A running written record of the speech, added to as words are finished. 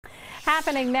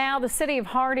Happening now, the city of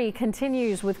Hardy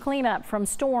continues with cleanup from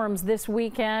storms this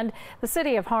weekend. The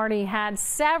city of Hardy had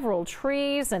several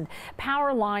trees and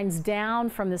power lines down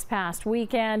from this past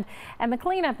weekend, and the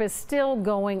cleanup is still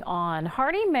going on.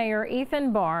 Hardy Mayor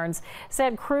Ethan Barnes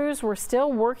said crews were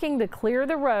still working to clear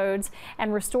the roads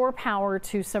and restore power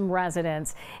to some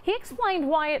residents. He explained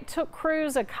why it took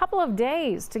crews a couple of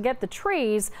days to get the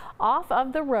trees off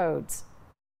of the roads.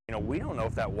 You know, we don't know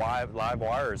if that live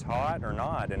wire is hot or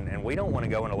not, and we don't want to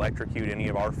go and electrocute any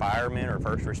of our firemen or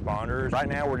first responders. Right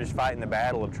now, we're just fighting the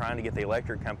battle of trying to get the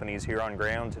electric companies here on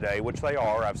ground today, which they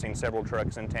are. I've seen several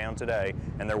trucks in town today,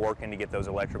 and they're working to get those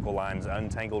electrical lines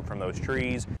untangled from those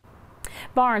trees.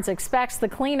 Barnes expects the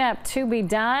cleanup to be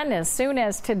done as soon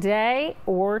as today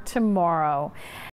or tomorrow.